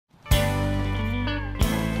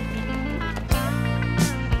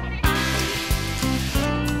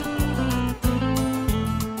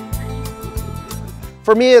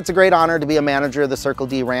For me, it's a great honor to be a manager of the Circle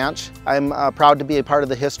D Ranch. I'm proud to be a part of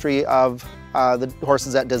the history of the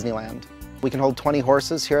horses at Disneyland. We can hold 20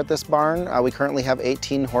 horses here at this barn. We currently have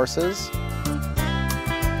 18 horses.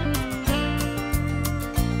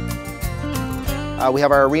 We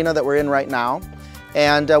have our arena that we're in right now.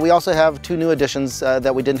 And we also have two new additions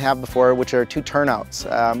that we didn't have before, which are two turnouts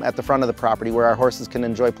at the front of the property where our horses can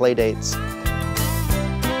enjoy play dates.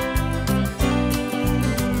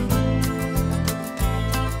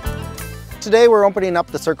 Today we're opening up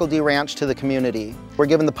the Circle D Ranch to the community. We're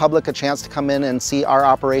giving the public a chance to come in and see our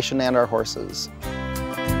operation and our horses.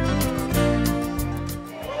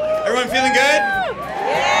 Everyone feeling good?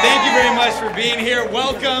 Yeah. Thank you very much for being here.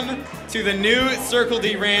 Welcome to the new Circle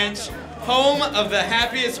D Ranch, home of the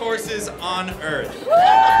happiest horses on earth.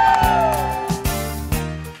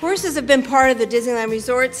 Horses have been part of the Disneyland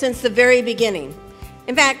Resort since the very beginning.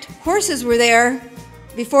 In fact, horses were there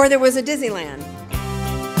before there was a Disneyland.